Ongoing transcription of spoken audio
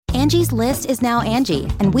Angie's List is now Angie,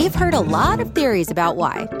 and we've heard a lot of theories about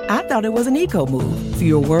why. I thought it was an eco move.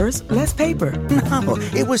 Fewer words, less paper. No,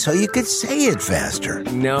 it was so you could say it faster.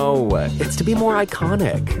 No, it's to be more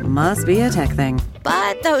iconic. Must be a tech thing.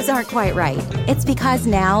 But those aren't quite right. It's because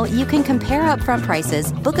now you can compare upfront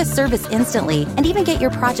prices, book a service instantly, and even get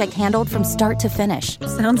your project handled from start to finish.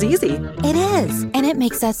 Sounds easy. It is, and it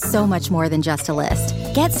makes us so much more than just a list.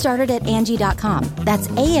 Get started at Angie.com. That's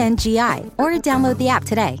ANGI, or download the app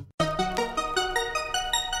today.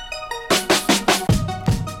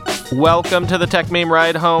 Welcome to the Tech Meme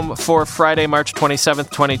Ride Home for Friday, March 27th,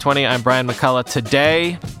 2020. I'm Brian McCullough.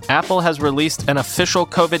 Today, Apple has released an official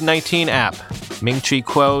COVID-19 app. Ming-Chi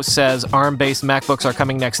Kuo says ARM-based MacBooks are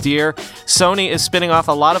coming next year. Sony is spinning off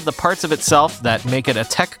a lot of the parts of itself that make it a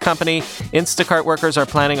tech company. Instacart workers are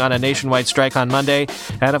planning on a nationwide strike on Monday.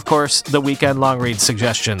 And of course, the weekend long read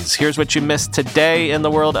suggestions. Here's what you missed today in the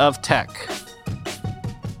world of tech.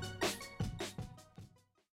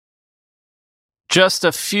 Just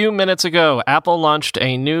a few minutes ago, Apple launched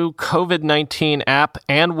a new COVID-19 app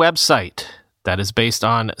and website that is based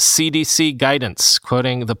on CDC guidance,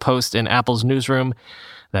 quoting the Post in Apple's newsroom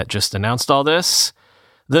that just announced all this.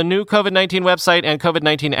 The new COVID-19 website and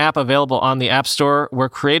COVID-19 app available on the App Store were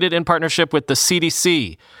created in partnership with the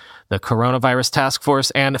CDC, the Coronavirus Task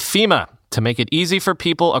Force, and FEMA to make it easy for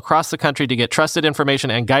people across the country to get trusted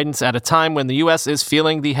information and guidance at a time when the U.S. is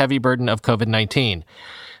feeling the heavy burden of COVID-19.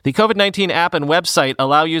 The COVID-19 app and website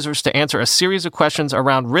allow users to answer a series of questions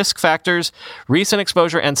around risk factors, recent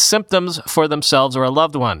exposure, and symptoms for themselves or a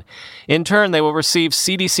loved one. In turn, they will receive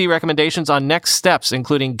CDC recommendations on next steps,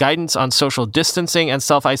 including guidance on social distancing and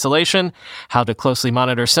self-isolation, how to closely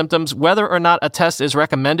monitor symptoms, whether or not a test is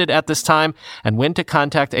recommended at this time, and when to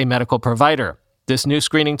contact a medical provider. This new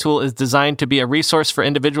screening tool is designed to be a resource for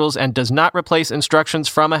individuals and does not replace instructions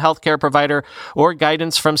from a healthcare provider or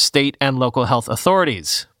guidance from state and local health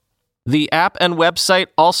authorities. The app and website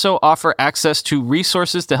also offer access to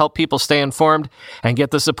resources to help people stay informed and get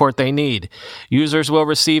the support they need. Users will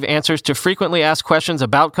receive answers to frequently asked questions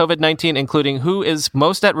about COVID-19, including who is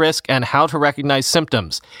most at risk and how to recognize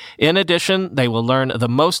symptoms. In addition, they will learn the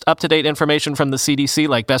most up-to-date information from the CDC,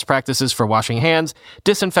 like best practices for washing hands,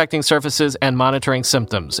 disinfecting surfaces, and monitoring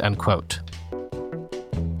symptoms, end quote.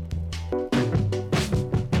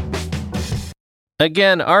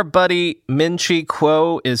 Again, our buddy Ming-Chi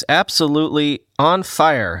Kuo is absolutely on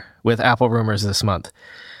fire with Apple rumors this month.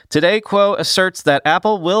 Today, Kuo asserts that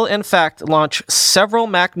Apple will in fact launch several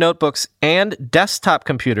Mac notebooks and desktop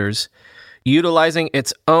computers utilizing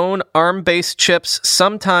its own ARM-based chips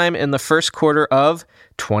sometime in the first quarter of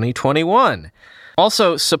 2021.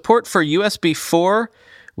 Also, support for USB 4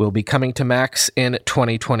 will be coming to Macs in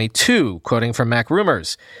 2022, quoting from Mac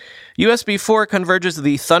Rumors. USB 4 converges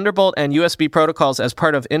the Thunderbolt and USB protocols as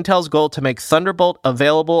part of Intel's goal to make Thunderbolt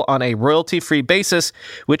available on a royalty-free basis,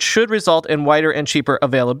 which should result in wider and cheaper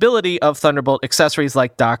availability of Thunderbolt accessories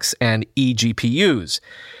like docks and eGPUs.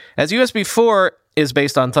 As USB 4 is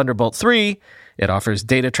based on Thunderbolt 3, it offers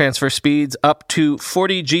data transfer speeds up to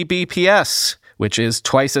 40 Gbps, which is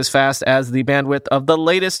twice as fast as the bandwidth of the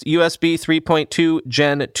latest USB 3.2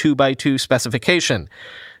 Gen 2x2 specification.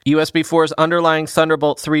 USB 4's underlying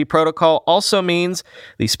Thunderbolt 3 protocol also means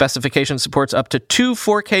the specification supports up to 2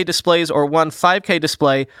 4K displays or one 5K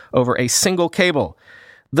display over a single cable.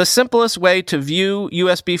 The simplest way to view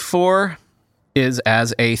USB 4 is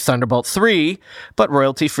as a Thunderbolt 3, but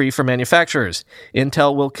royalty-free for manufacturers.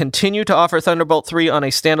 Intel will continue to offer Thunderbolt 3 on a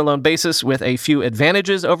standalone basis with a few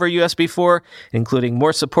advantages over USB 4, including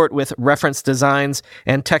more support with reference designs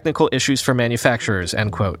and technical issues for manufacturers,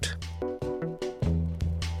 end quote.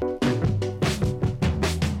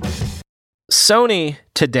 Sony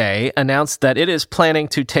today announced that it is planning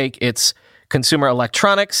to take its consumer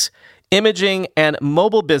electronics, imaging, and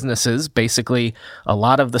mobile businesses, basically a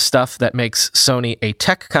lot of the stuff that makes Sony a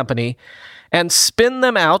tech company, and spin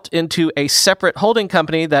them out into a separate holding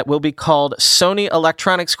company that will be called Sony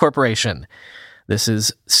Electronics Corporation. This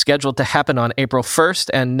is scheduled to happen on April 1st,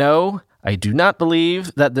 and no, I do not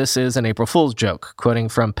believe that this is an April Fool's joke, quoting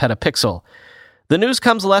from Petapixel. The news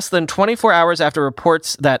comes less than 24 hours after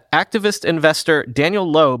reports that activist investor Daniel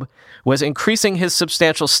Loeb was increasing his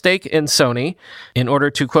substantial stake in Sony in order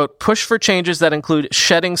to, quote, push for changes that include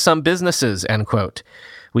shedding some businesses, end quote.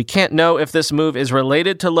 We can't know if this move is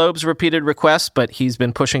related to Loeb's repeated requests, but he's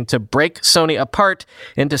been pushing to break Sony apart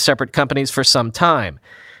into separate companies for some time.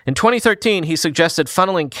 In 2013, he suggested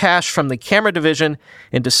funneling cash from the camera division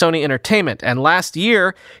into Sony Entertainment, and last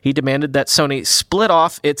year, he demanded that Sony split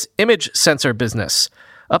off its image sensor business.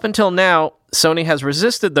 Up until now, Sony has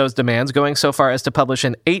resisted those demands, going so far as to publish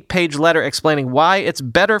an 8-page letter explaining why it's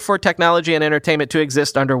better for technology and entertainment to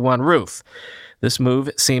exist under one roof. This move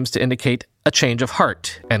seems to indicate a change of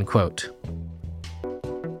heart, end quote.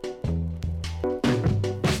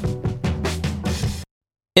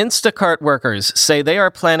 Instacart workers say they are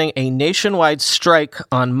planning a nationwide strike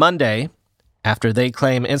on Monday after they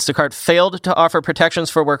claim Instacart failed to offer protections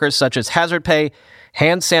for workers such as hazard pay,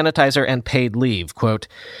 hand sanitizer, and paid leave. Quote,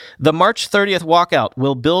 the March 30th walkout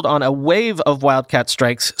will build on a wave of wildcat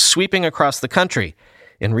strikes sweeping across the country.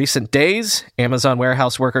 In recent days, Amazon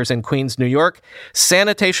warehouse workers in Queens, New York,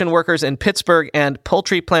 sanitation workers in Pittsburgh, and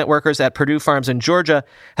poultry plant workers at Purdue Farms in Georgia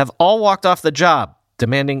have all walked off the job,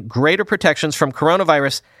 demanding greater protections from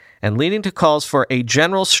coronavirus and leading to calls for a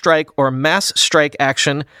general strike or mass strike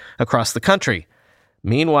action across the country.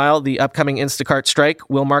 Meanwhile, the upcoming Instacart strike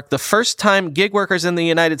will mark the first time gig workers in the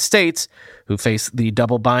United States, who face the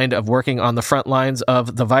double bind of working on the front lines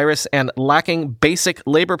of the virus and lacking basic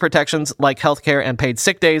labor protections like healthcare and paid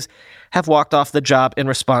sick days, have walked off the job in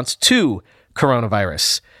response to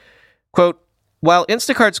coronavirus. Quote, while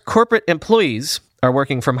Instacart's corporate employees are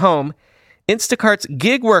working from home, Instacart's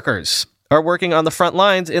gig workers are working on the front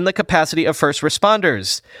lines in the capacity of first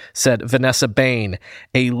responders, said Vanessa Bain,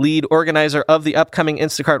 a lead organizer of the upcoming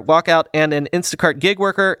Instacart walkout and an Instacart gig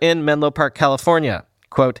worker in Menlo Park, California.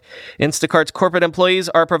 Quote, Instacart's corporate employees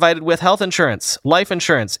are provided with health insurance, life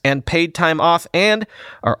insurance, and paid time off, and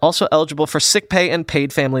are also eligible for sick pay and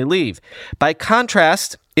paid family leave. By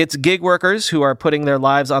contrast, its gig workers, who are putting their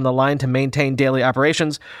lives on the line to maintain daily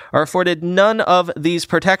operations, are afforded none of these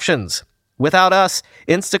protections. Without us,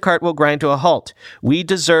 Instacart will grind to a halt. We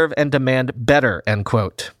deserve and demand better, end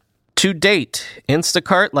quote. To date,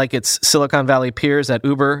 Instacart, like its Silicon Valley peers at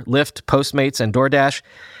Uber, Lyft, Postmates, and DoorDash,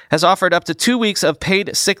 has offered up to 2 weeks of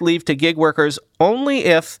paid sick leave to gig workers only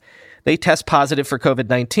if they test positive for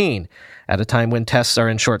COVID-19, at a time when tests are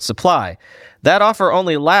in short supply. That offer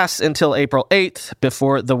only lasts until April 8th,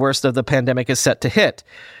 before the worst of the pandemic is set to hit.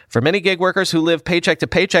 For many gig workers who live paycheck to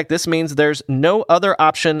paycheck, this means there's no other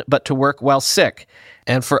option but to work while sick.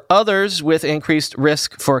 And for others with increased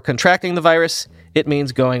risk for contracting the virus, it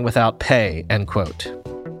means going without pay, end quote.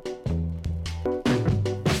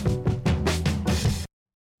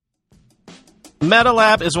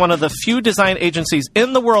 MetaLab is one of the few design agencies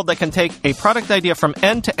in the world that can take a product idea from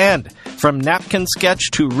end to end, from napkin sketch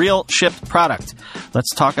to real shipped product. Let's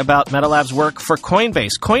talk about MetaLab's work for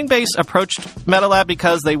Coinbase. Coinbase approached MetaLab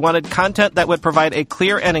because they wanted content that would provide a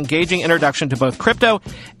clear and engaging introduction to both crypto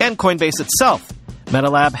and Coinbase itself.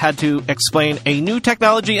 MetaLab had to explain a new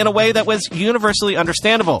technology in a way that was universally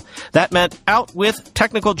understandable. That meant out with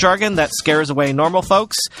technical jargon that scares away normal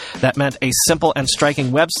folks. That meant a simple and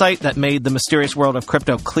striking website that made the mysterious world of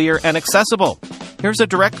crypto clear and accessible. Here's a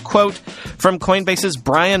direct quote from Coinbase's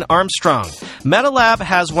Brian Armstrong. MetaLab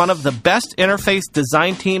has one of the best interface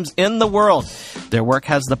design teams in the world. Their work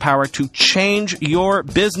has the power to change your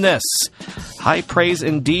business. High praise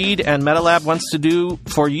indeed, and MetaLab wants to do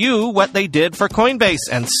for you what they did for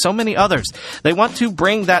Coinbase and so many others. They want to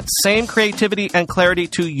bring that same creativity and clarity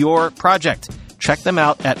to your project. Check them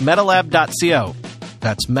out at metalab.co.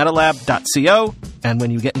 That's metalab.co, and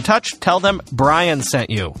when you get in touch, tell them Brian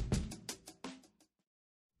sent you.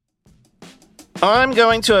 I'm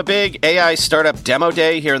going to a big AI startup demo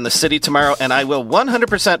day here in the city tomorrow, and I will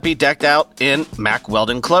 100% be decked out in Mack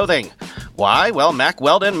Weldon clothing. Why? Well, Mack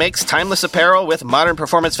Weldon makes timeless apparel with modern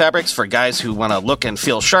performance fabrics for guys who want to look and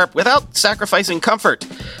feel sharp without sacrificing comfort.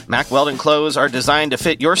 Mack Weldon clothes are designed to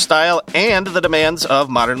fit your style and the demands of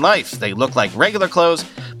modern life. They look like regular clothes,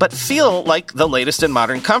 but feel like the latest in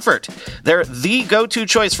modern comfort. They're the go-to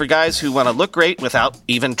choice for guys who want to look great without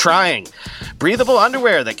even trying. Breathable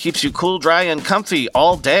underwear that keeps you cool, dry, and comfy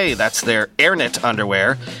all day. That's their AirKnit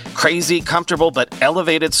underwear. Crazy, comfortable, but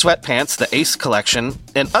elevated sweatpants, the Ace collection.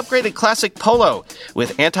 An upgraded classic polo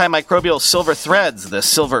with antimicrobial silver threads, the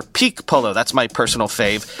Silver Peak polo. That's my personal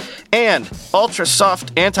fave. And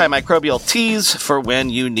ultra-soft antimicrobial tees for when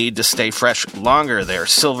you need to stay fresh longer. Their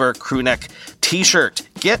silver crewneck t-shirt.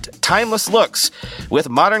 Get timeless looks with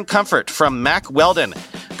modern comfort from Mack Weldon.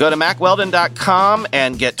 Go to MackWeldon.com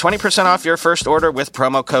and get 20% off your first order with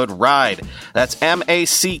promo code RIDE. That's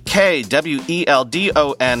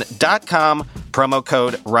MackWeldon.com, promo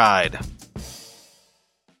code RIDE.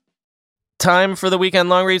 Time for the weekend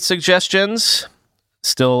long read suggestions.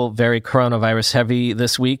 Still very coronavirus heavy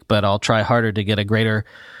this week, but I'll try harder to get a greater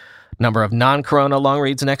number of non-corona long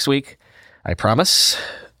reads next week. I promise.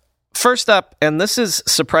 First up, and this is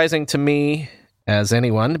surprising to me as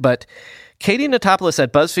anyone, but Katie Notopoulos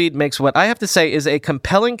at BuzzFeed makes what I have to say is a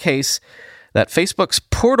compelling case that Facebook's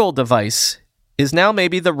portal device is now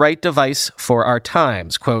maybe the right device for our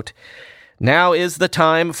times. Quote, "Now is the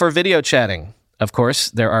time for video chatting. Of course,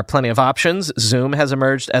 there are plenty of options. Zoom has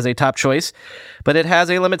emerged as a top choice, but it has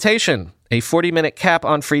a limitation, a 40-minute cap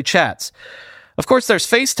on free chats. Of course, there's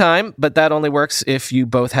FaceTime, but that only works if you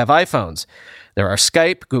both have iPhones. There are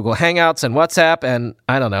Skype, Google Hangouts, and WhatsApp, and,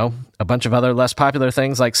 I don't know, a bunch of other less popular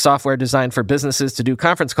things like software designed for businesses to do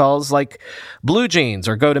conference calls like Blue Jeans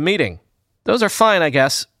or GoToMeeting. Those are fine, I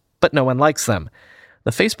guess, but no one likes them.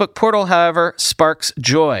 The Facebook portal, however, sparks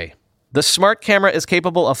joy. The smart camera is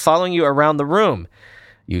capable of following you around the room.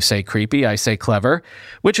 You say creepy, I say clever,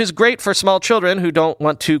 which is great for small children who don't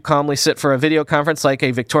want to calmly sit for a video conference like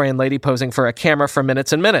a Victorian lady posing for a camera for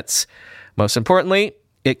minutes and minutes. Most importantly,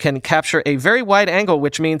 it can capture a very wide angle,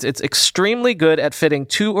 which means it's extremely good at fitting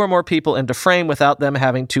 2 or more people into frame without them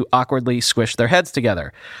having to awkwardly squish their heads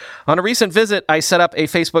together. On a recent visit, I set up a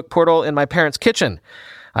Facebook portal in my parents' kitchen.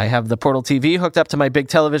 I have the Portal TV hooked up to my big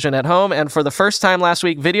television at home, and for the first time last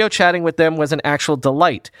week, video chatting with them was an actual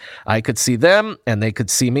delight. I could see them, and they could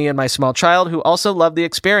see me and my small child, who also loved the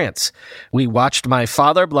experience. We watched my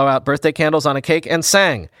father blow out birthday candles on a cake and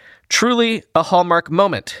sang. Truly a hallmark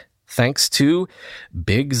moment. Thanks to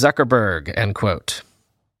Big Zuckerberg, end quote.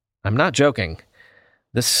 I'm not joking.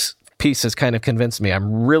 This piece has kind of convinced me.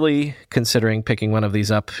 I'm really considering picking one of these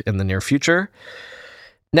up in the near future.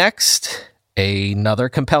 Next, another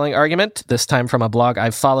compelling argument, this time from a blog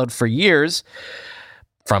I've followed for years,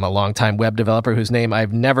 from a longtime web developer whose name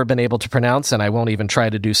I've never been able to pronounce, and I won't even try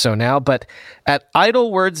to do so now. But at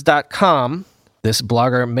idlewords.com, this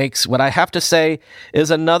blogger makes what I have to say is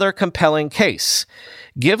another compelling case.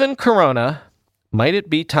 Given Corona, might it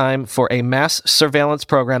be time for a mass surveillance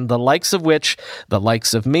program, the likes of which, the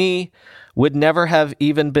likes of me, would never have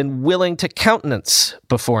even been willing to countenance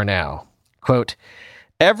before now? Quote,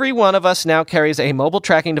 "Every one of us now carries a mobile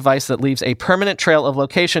tracking device that leaves a permanent trail of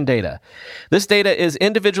location data. This data is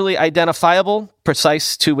individually identifiable,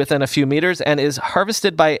 precise to within a few meters, and is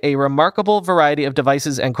harvested by a remarkable variety of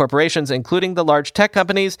devices and corporations, including the large tech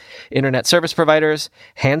companies, internet service providers,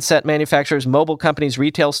 handset manufacturers, mobile companies,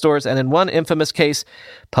 retail stores, and in one infamous case,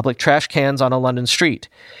 public trash cans on a London street.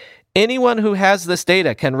 Anyone who has this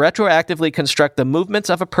data can retroactively construct the movements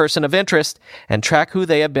of a person of interest and track who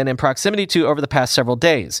they have been in proximity to over the past several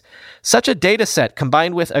days. Such a data set,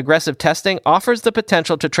 combined with aggressive testing, offers the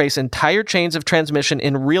potential to trace entire chains of transmission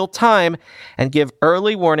in real time and give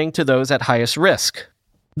early warning to those at highest risk."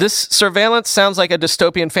 This surveillance sounds like a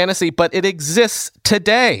dystopian fantasy, but it exists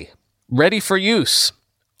today, ready for use.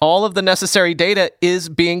 All of the necessary data is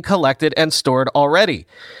being collected and stored already.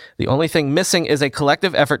 The only thing missing is a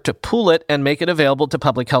collective effort to pool it and make it available to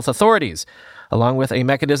public health authorities, along with a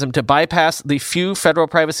mechanism to bypass the few federal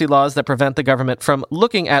privacy laws that prevent the government from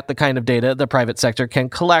looking at the kind of data the private sector can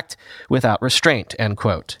collect without restraint, end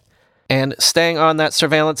quote. And staying on that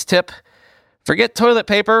surveillance tip, forget toilet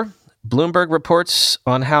paper. Bloomberg reports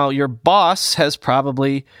on how your boss has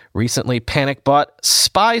probably recently panic bought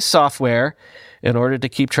spy software in order to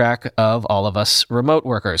keep track of all of us remote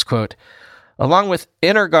workers. Quote, "Along with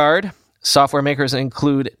InnerGuard, software makers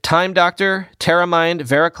include Time Doctor, TerraMind,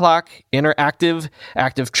 VeriClock, Interactive,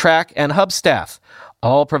 ActiveTrack, and HubStaff.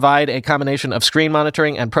 All provide a combination of screen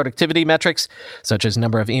monitoring and productivity metrics, such as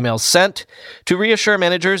number of emails sent, to reassure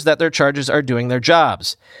managers that their charges are doing their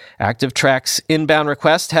jobs. ActiveTrack's inbound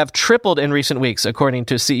requests have tripled in recent weeks, according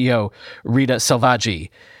to CEO Rita Selvaggi.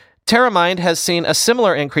 TerraMind has seen a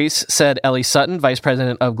similar increase, said Ellie Sutton, Vice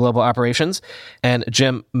President of Global Operations, and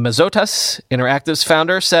Jim Mazzotas, Interactive's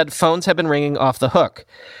founder, said phones have been ringing off the hook.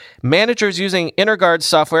 Managers using InnerGuard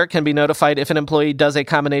software can be notified if an employee does a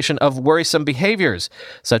combination of worrisome behaviors,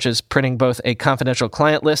 such as printing both a confidential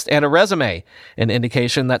client list and a resume, an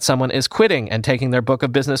indication that someone is quitting and taking their book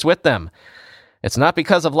of business with them. It's not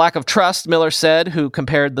because of lack of trust, Miller said, who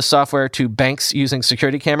compared the software to banks using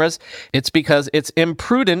security cameras. It's because it's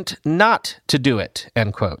imprudent not to do it,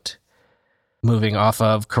 end quote. Moving off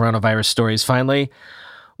of coronavirus stories finally,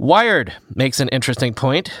 Wired makes an interesting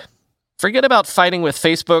point. Forget about fighting with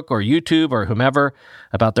Facebook or YouTube or whomever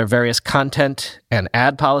about their various content and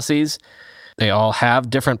ad policies. They all have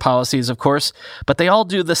different policies, of course, but they all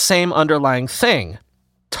do the same underlying thing: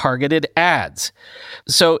 targeted ads.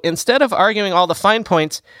 So instead of arguing all the fine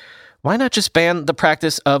points, why not just ban the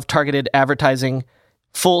practice of targeted advertising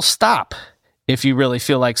full stop if you really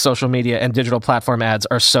feel like social media and digital platform ads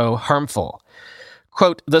are so harmful?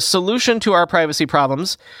 Quote, "The solution to our privacy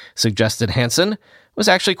problems," suggested Hansen, was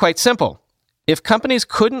actually quite simple. If companies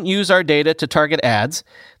couldn't use our data to target ads,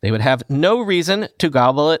 they would have no reason to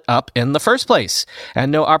gobble it up in the first place, and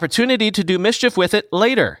no opportunity to do mischief with it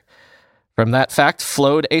later. From that fact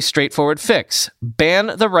flowed a straightforward fix.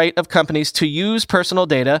 Ban the right of companies to use personal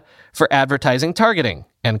data for advertising targeting,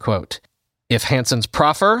 end quote. If Hanson's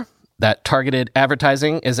proffer, that targeted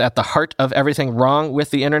advertising is at the heart of everything wrong with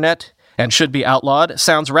the internet and should be outlawed,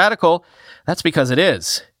 sounds radical, that's because it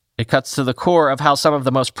is. It cuts to the core of how some of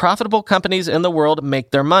the most profitable companies in the world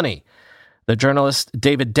make their money. The journalist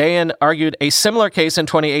David Dayen argued a similar case in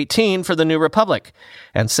 2018 for the New Republic,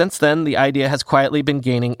 and since then, the idea has quietly been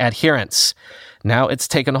gaining adherents. Now it's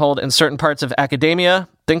taken hold in certain parts of academia,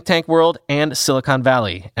 think tank world, and Silicon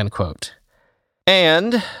Valley, end quote.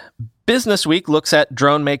 And Business Week looks at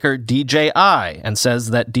drone maker DJI and says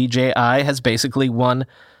that DJI has basically won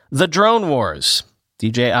the drone wars.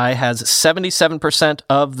 DJI has 77%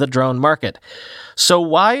 of the drone market. So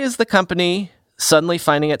why is the company suddenly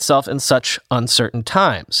finding itself in such uncertain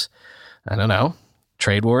times? I don't know.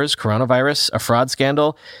 Trade wars, coronavirus, a fraud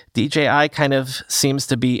scandal. DJI kind of seems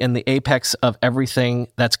to be in the apex of everything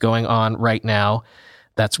that's going on right now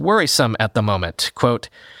that's worrisome at the moment. Quote,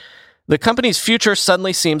 the company's future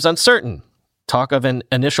suddenly seems uncertain. Talk of an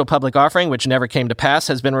initial public offering, which never came to pass,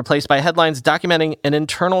 has been replaced by headlines documenting an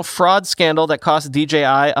internal fraud scandal that cost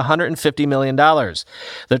DJI $150 million.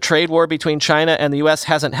 The trade war between China and the U.S.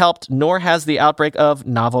 hasn't helped, nor has the outbreak of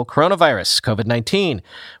novel coronavirus, Covid-19,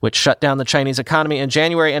 which shut down the Chinese economy in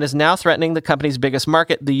January and is now threatening the company's biggest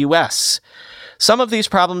market, the U.S. Some of these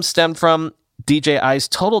problems stem from DJI's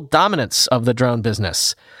total dominance of the drone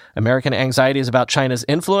business. American anxieties about China's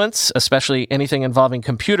influence, especially anything involving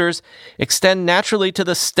computers, extend naturally to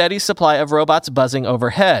the steady supply of robots buzzing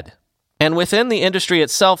overhead. And within the industry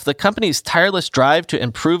itself, the company's tireless drive to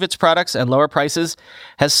improve its products and lower prices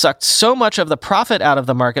has sucked so much of the profit out of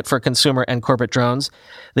the market for consumer and corporate drones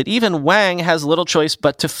that even Wang has little choice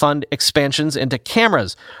but to fund expansions into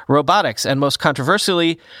cameras, robotics, and most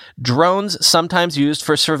controversially, drones sometimes used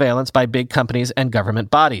for surveillance by big companies and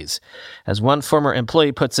government bodies. As one former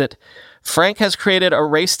employee puts it, Frank has created a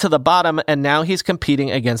race to the bottom and now he's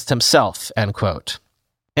competing against himself, end quote.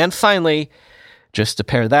 And finally, just to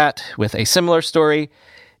pair that with a similar story,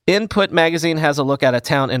 Input magazine has a look at a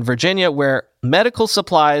town in Virginia where medical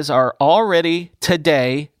supplies are already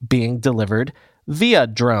today being delivered via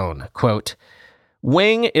drone. Quote,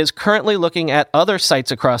 Wing is currently looking at other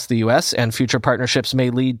sites across the U.S., and future partnerships may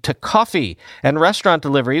lead to coffee and restaurant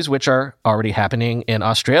deliveries, which are already happening in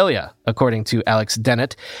Australia, according to Alex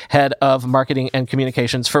Dennett, head of marketing and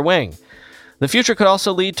communications for Wing. The future could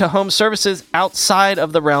also lead to home services outside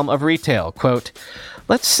of the realm of retail. Quote,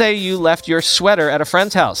 let's say you left your sweater at a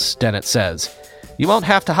friend's house, Dennett says. You won't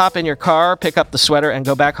have to hop in your car, pick up the sweater, and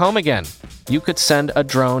go back home again. You could send a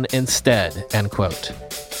drone instead, end quote.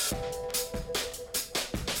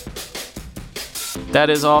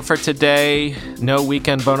 That is all for today. No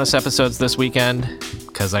weekend bonus episodes this weekend,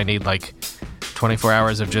 because I need like 24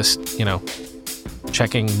 hours of just,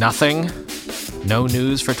 checking nothing. No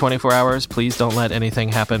news for 24 hours. Please don't let anything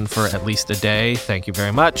happen for at least a day. Thank you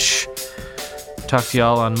very much. Talk to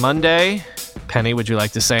y'all on Monday. Penny, would you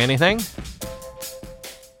like to say anything?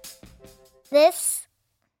 This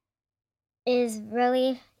is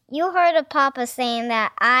really... You heard of Papa saying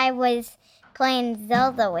that I was playing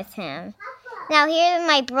Zelda with him. Now here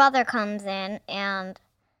my brother comes in, and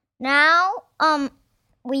now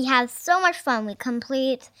we have so much fun. We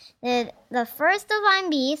completed the first Divine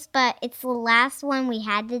Beast, but it's the last one we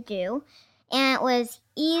had to do. And it was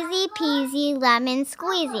easy peasy lemon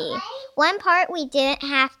squeezy. One part we didn't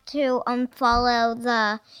have to follow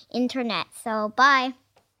the internet. So bye.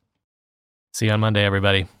 See you on Monday,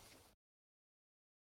 everybody.